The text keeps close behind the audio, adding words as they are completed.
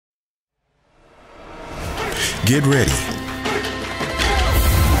Get ready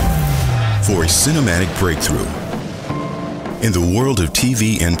for a cinematic breakthrough in the world of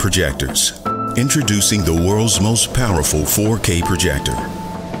TV and projectors. Introducing the world's most powerful 4K projector,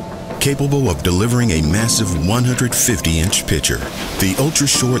 capable of delivering a massive 150-inch picture. The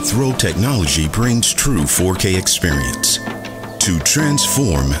ultra-short throw technology brings true 4K experience to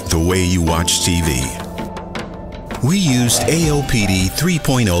transform the way you watch TV. We used ALPD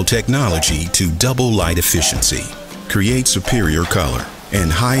 3.0 technology to double light efficiency, create superior color,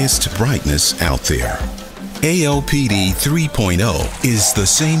 and highest brightness out there. ALPD 3.0 is the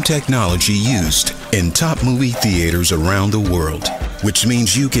same technology used in top movie theaters around the world, which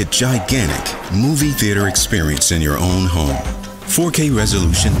means you get gigantic movie theater experience in your own home. 4K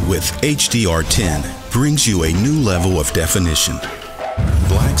resolution with HDR10 brings you a new level of definition.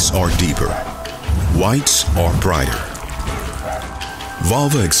 Blacks are deeper, whites are brighter.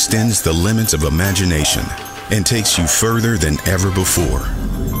 VAVA extends the limits of imagination and takes you further than ever before.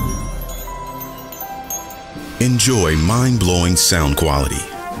 Enjoy mind-blowing sound quality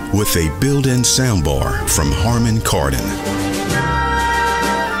with a built-in soundbar from Harman Kardon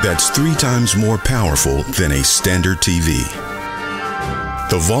that's 3 times more powerful than a standard TV.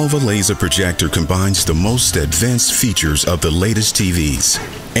 The VAVA laser projector combines the most advanced features of the latest TVs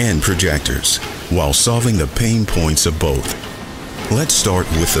and projectors while solving the pain points of both. Let's start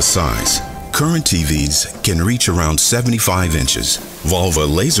with the size. Current TVs can reach around 75 inches. VAVA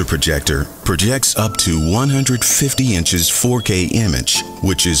laser projector projects up to 150 inches 4K image,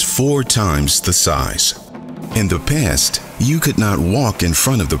 which is 4 times the size. In the past, you could not walk in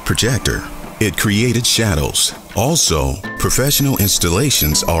front of the projector. It created shadows. Also, professional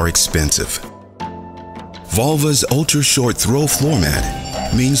installations are expensive. VAVA's ultra-short throw floor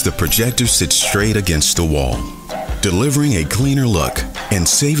mat means the projector sits straight against the wall, delivering a cleaner look and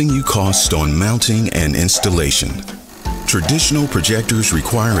saving you costs on mounting and installation. Traditional projectors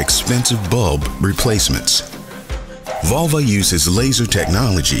require expensive bulb replacements. VAVA uses laser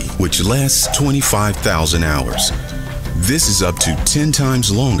technology which lasts 25,000 hours. This is up to 10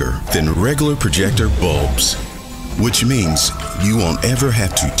 times longer than regular projector bulbs, which means you won't ever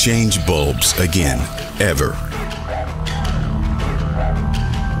have to change bulbs again, ever.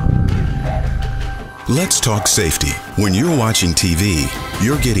 Let's talk safety. When you're watching TV,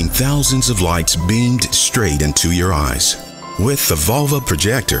 you're getting thousands of lights beamed straight into your eyes. With the VAVA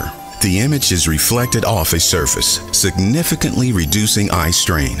projector, the image is reflected off a surface, significantly reducing eye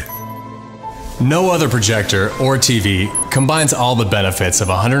strain. No other projector or TV combines all the benefits of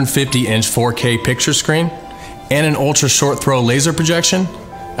a 150-inch 4K picture screen and an ultra-short throw laser projection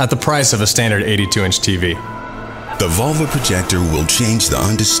at the price of a standard 82-inch TV. The VAVA projector will change the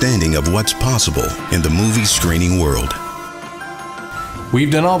understanding of what's possible in the movie screening world. We've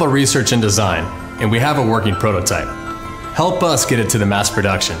done all the research and design, and we have a working prototype. Help us get it to the mass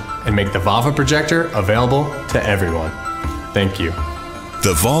production and make the VAVA projector available to everyone. Thank you.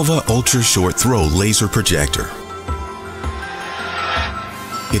 The VAVA Ultra Short Throw Laser Projector.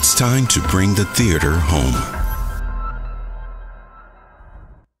 It's time to bring the theater home.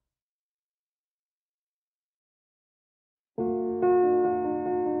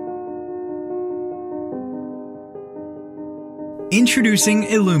 Introducing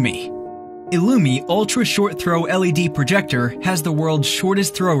ILUMEE. ILUMEE Ultra Short Throw LED Projector has the world's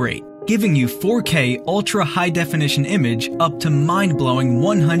shortest throw rate, giving you 4K ultra high definition image up to mind-blowing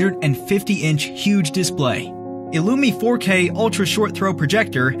 150-inch huge display. ILUMEE 4K Ultra Short Throw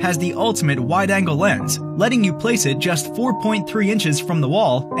Projector has the ultimate wide-angle lens, letting you place it just 4.3 inches from the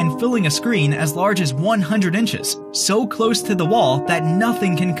wall and filling a screen as large as 100 inches, so close to the wall that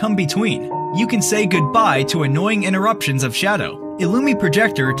nothing can come between. You can say goodbye to annoying interruptions of shadow. ILUMEE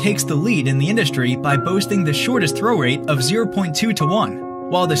Projector takes the lead in the industry by boasting the shortest throw rate of 0.2 to 1,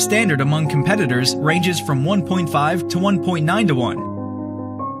 while the standard among competitors ranges from 1.5 to 1.9 to 1.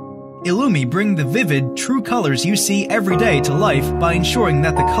 ILUMEE bring the vivid, true colors you see every day to life by ensuring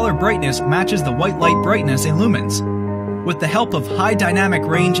that the color brightness matches the white light brightness in lumens. With the help of high dynamic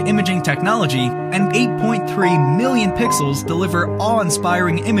range imaging technology, and 8.3 million pixels deliver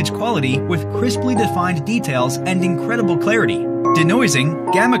awe-inspiring image quality with crisply defined details and incredible clarity.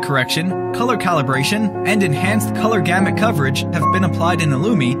 Denoising, gamma correction, color calibration, and enhanced color gamut coverage have been applied in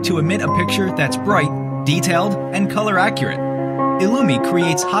ILUMEE to emit a picture that's bright, detailed, and color accurate. ILUMEE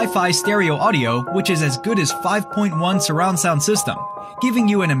creates hi-fi stereo audio which is as good as 5.1 surround sound system, giving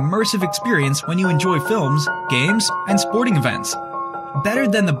you an immersive experience when you enjoy films, games, and sporting events. Better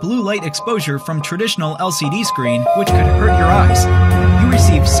than the blue light exposure from traditional LCD screen, which could hurt your eyes. You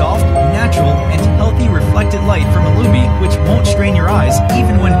receive soft, natural, and healthy reflected light from ILUMEE, which won't strain your eyes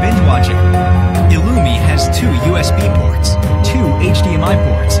even when binge watching. ILUMEE has 2 USB ports, 2 HDMI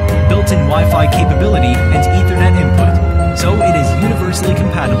ports, built-in Wi-Fi capability, and Ethernet input, so it is universally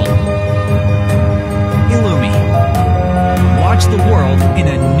compatible. ILUMEE. Watch the world in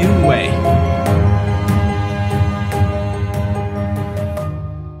a new way.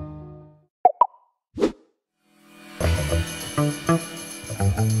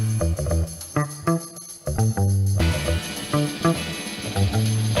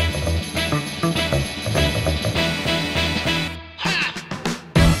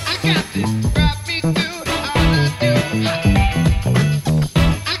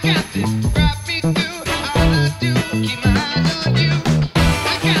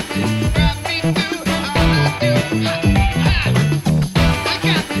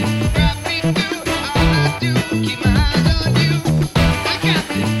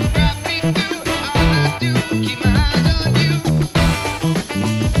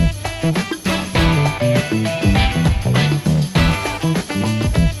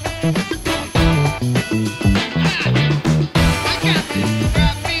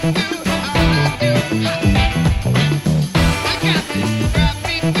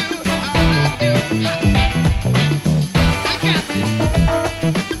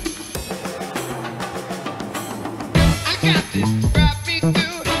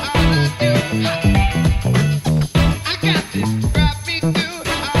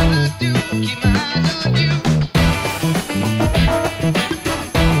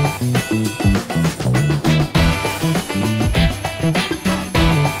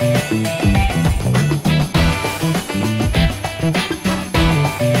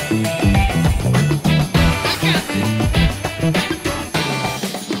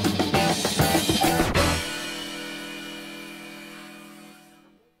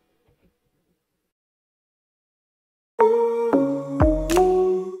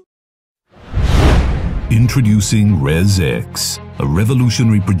 Introducing Rezx, a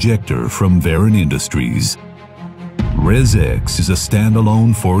revolutionary projector from Varon Industries. Rezx is a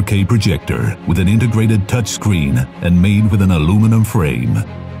standalone 4K projector with an integrated touchscreen and made with an aluminum frame.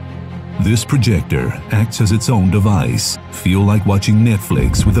 This projector acts as its own device. Feel like watching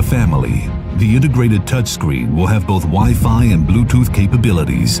Netflix with a family. The integrated touchscreen will have both Wi-Fi and Bluetooth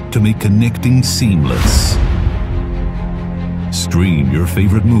capabilities to make connecting seamless. Stream your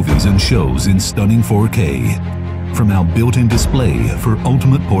favorite movies and shows in stunning 4K. From our built-in display for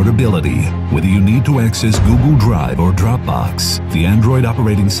ultimate portability, whether you need to access Google Drive or Dropbox, the Android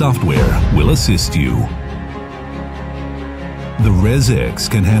operating software will assist you. The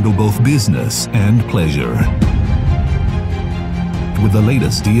Rezx can handle both business and pleasure. With the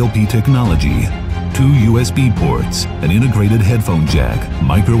latest DLP technology, 2 USB ports, an integrated headphone jack,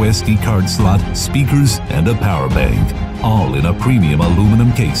 micro SD card slot, speakers, and a power bank, all in a premium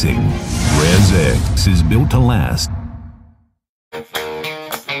aluminum casing. Rezx is built to last.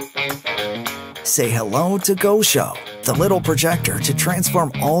 Say hello to GoSho, the little projector to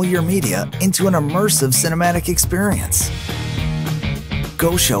transform all your media into an immersive cinematic experience.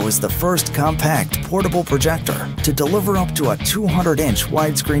 GoSho is the first compact portable projector to deliver up to a 200-inch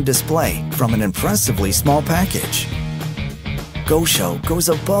widescreen display from an impressively small package. GoSho goes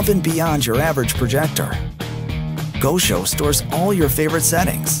above and beyond your average projector. GoSho stores all your favorite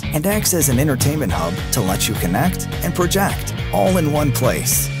settings and acts as an entertainment hub to let you connect and project all in one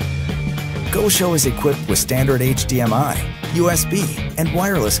place. GoSho is equipped with standard HDMI, USB, and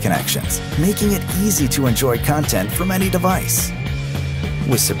wireless connections, making it easy to enjoy content from any device.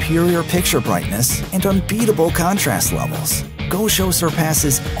 With superior picture brightness and unbeatable contrast levels, GoSho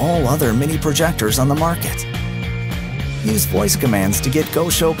surpasses all other mini projectors on the market. Use voice commands to get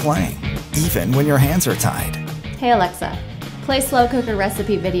GoSho playing, even when your hands are tied. Hey Alexa, play slow cooker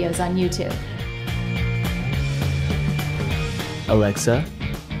recipe videos on YouTube. Alexa,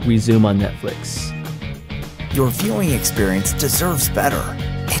 resume on Netflix. Your viewing experience deserves better.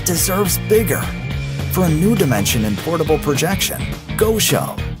 It deserves bigger. For a new dimension in portable projection,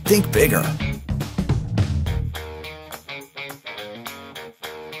 GoSho. Think bigger.